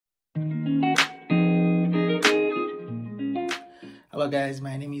Hello guys,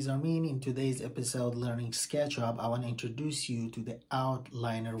 my name is Armin. In today's episode Learning SketchUp, I want to introduce you to the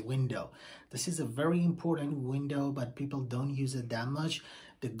outliner window. This is a very important window, but people don't use it that much.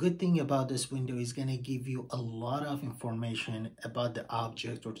 The good thing about this window is going to give you a lot of information about the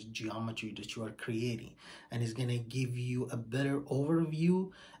object or the geometry that you are creating, and it's going to give you a better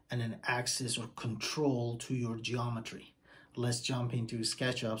overview and an access or control to your geometry. Let's jump into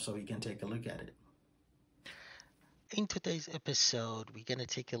SketchUp so we can take a look at it. In today's episode, we're going to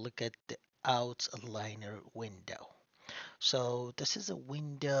take a look at the outliner window. So, this is a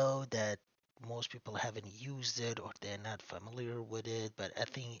window that most people haven't used it or they're not familiar with it, but I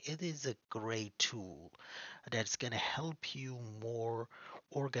think it is a great tool that's going to help you more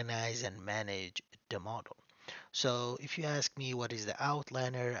organize and manage the model. So, if you ask me what is the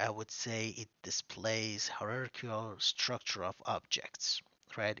outliner, I would say it displays hierarchical structure of objects,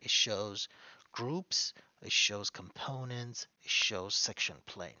 right? It shows groups, it shows components, it shows section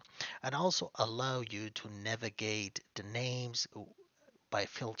plane, and also allow you to navigate the names by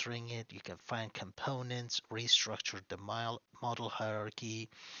filtering it. You can find components, restructure the model hierarchy,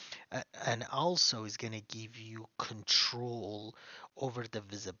 and also is going to give you control over the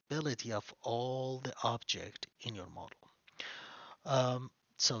visibility of all the object in your model.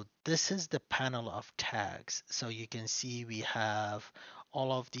 So this is the panel of tags. So you can see we have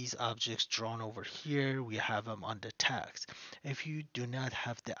all of these objects drawn over here. We have them on the tags. If you do not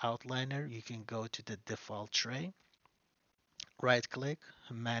have the outliner, you can go to the default tray, right click,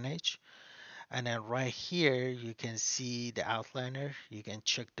 manage, and then right here you can see the outliner. You can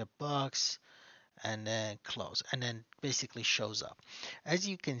check the box and then close, and then basically shows up. As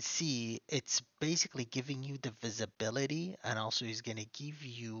you can see, it's basically giving you the visibility, and also is going to give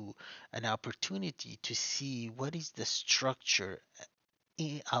you an opportunity to see what is the structure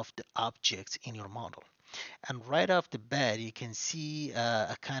of the objects in your model. And right off the bat, you can see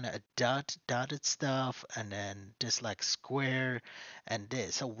a kind of a dotted stuff, and then just like square and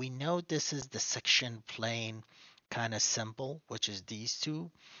this. So we know this is the section plane kind of symbol, which is these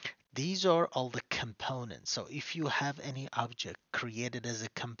two. These are all the components. So if you have any object created as a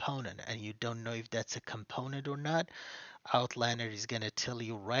component and you don't know if that's a component or not, Outliner is going to tell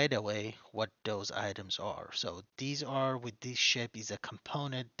you right away what those items are. So these are with this shape is a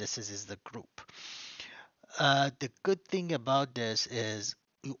component. This is the group. The good thing about this is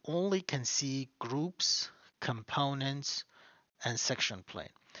you only can see groups, components, and section plane.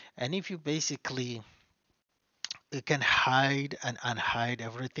 And if you basically you can hide and unhide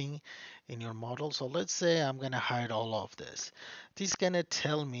everything in your model. So let's say I'm going to hide all of this. This is going to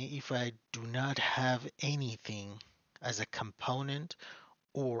tell me if I do not have anything as a component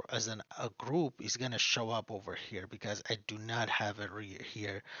or as a group is going to show up over here because I do not have it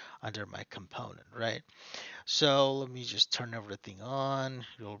here under my component, right? So let me just turn everything on.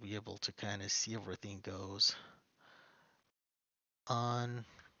 You'll be able to kind of see everything goes on.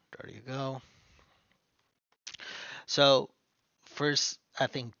 There you go. So first, I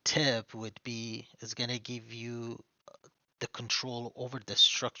think tip would be is going to give you the control over the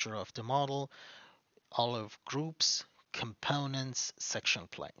structure of the model, all of groups, components, section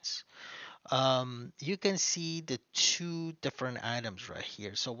planes. You can see the two different items right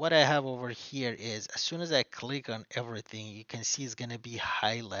here. So what I have over here is as soon as I click on everything, you can see it's going to be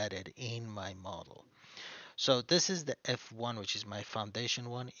highlighted in my model. So this is the F1, which is my foundation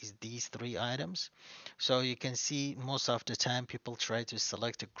one, is these three items. So you can see most of the time people try to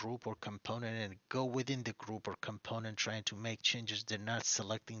select a group or component and go within the group or component trying to make changes. They're not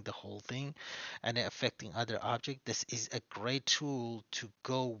selecting the whole thing and affecting other object. This is a great tool to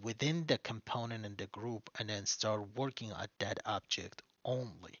go within the component and the group and then start working at that object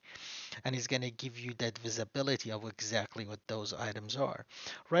only, and it's going to give you that visibility of exactly what those items are.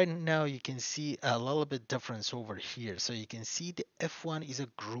 Right now you can see a little bit difference over here. So you can see the F1 is a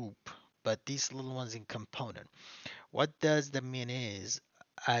group, but these little ones in component. What does that mean is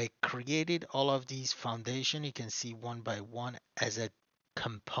I created all of these foundation, you can see one by one as a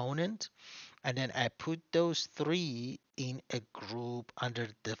component, and then I put those three in a group under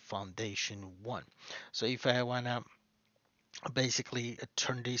the foundation one. So if I want to basically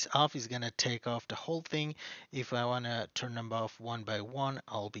turn this off, is going to take off the whole thing. If I want to turn them off one by one,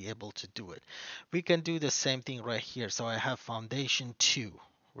 I'll be able to do it. We can do the same thing right here. So I have foundation 2,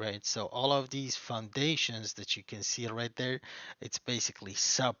 right? So all of these foundations that you can see right there, it's basically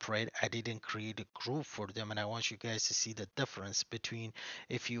separate. I didn't create a group for them, and I want you guys to see the difference between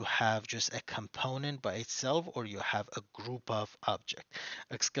if you have just a component by itself or you have a group of object.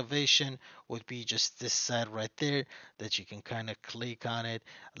 Excavation would be just this side right there that you can kind of click on it,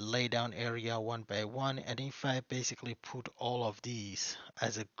 lay down area one by one, and if I basically put all of these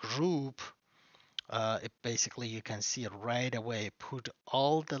as a group, it basically you can see it right away. Put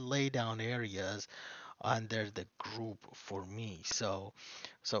all the laydown areas under the group for me. So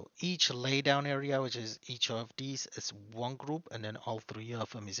each laydown area, which is each of these, is one group, and then all three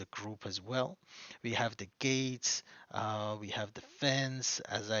of them is a group as well. We have the gates, we have the fence.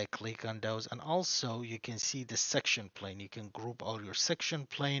 As I click on those, and also you can see the section plane. You can group all your section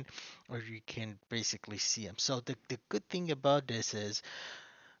plane, or you can basically see them. So the good thing about this is,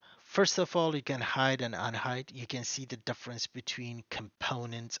 first of all, you can hide and unhide. You can see the difference between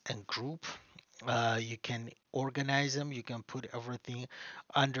components and group. You can organize them. You can put everything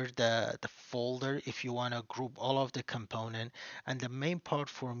under the folder if you want to group all of the component. And the main part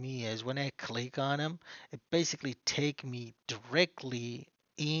for me is when I click on them, it basically take me directly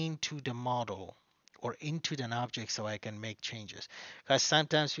into the model or into an object so I can make changes. Because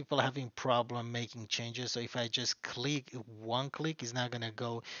sometimes people are having problem making changes. So if I just click one click, it's not gonna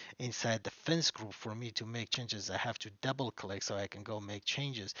go inside the fence group for me to make changes. I have to double click so I can go make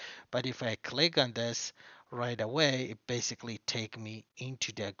changes. But if I click on this right away, it basically take me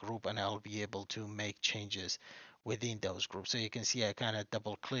into that group and I'll be able to make changes within those groups. So you can see I kind of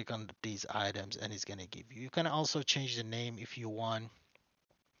double click on these items and it's going to give you. You can also change the name if you want,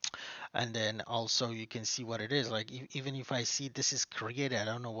 and then also you can see what it is. Like even if I see this is created, I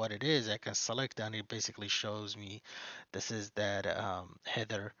don't know what it is, I can select and it basically shows me this is that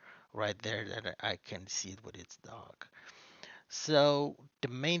header right there that I can see it with its dog. So the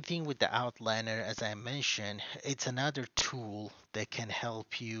main thing with the outliner, as I mentioned, it's another tool that can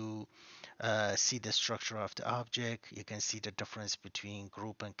help you see the structure of the object. You can see the difference between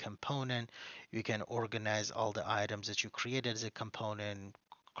group and component. You can organize all the items that you created as a component,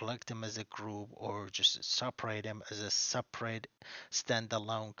 collect them as a group, or just separate them as a separate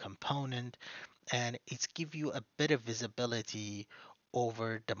standalone component, and it's give you a bit of visibility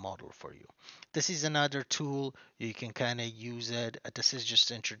over the model for you. This is another tool you can kind of use it. This is just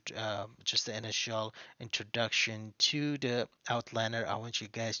the initial introduction to the outliner. I want you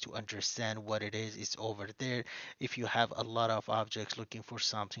guys to understand what it is. It's over there. If you have a lot of objects looking for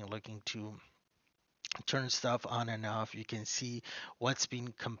something, looking to turn stuff on and off, you can see what's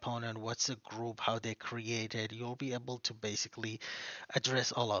been component, what's a group, how they created. You'll be able to basically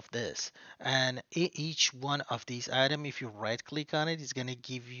address all of this. And each one of these items, if you right click on it, it's going to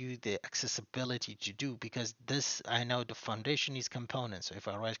give you the accessibility to do, because this, I know the foundation is component. So if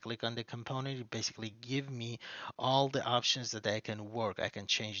I right click on the component, it basically give me all the options that I can work. I can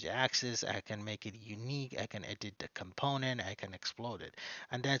change the axis, I can make it unique, I can edit the component, I can explode it.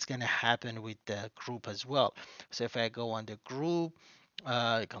 And that's going to happen with the group as well. So if I go on the group,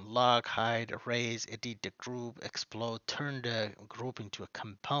 you can lock, hide, erase, edit the group, explode, turn the group into a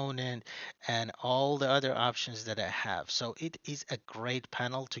component, and all the other options that I have. So it is a great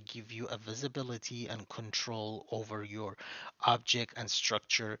panel to give you a visibility and control over your object and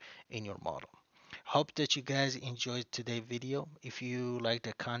structure in your model. Hope that you guys enjoyed today's video. If you like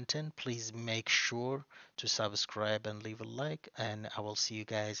the content, please make sure to subscribe and leave a like, and I will see you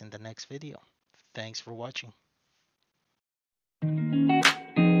guys in the next video. Thanks for watching.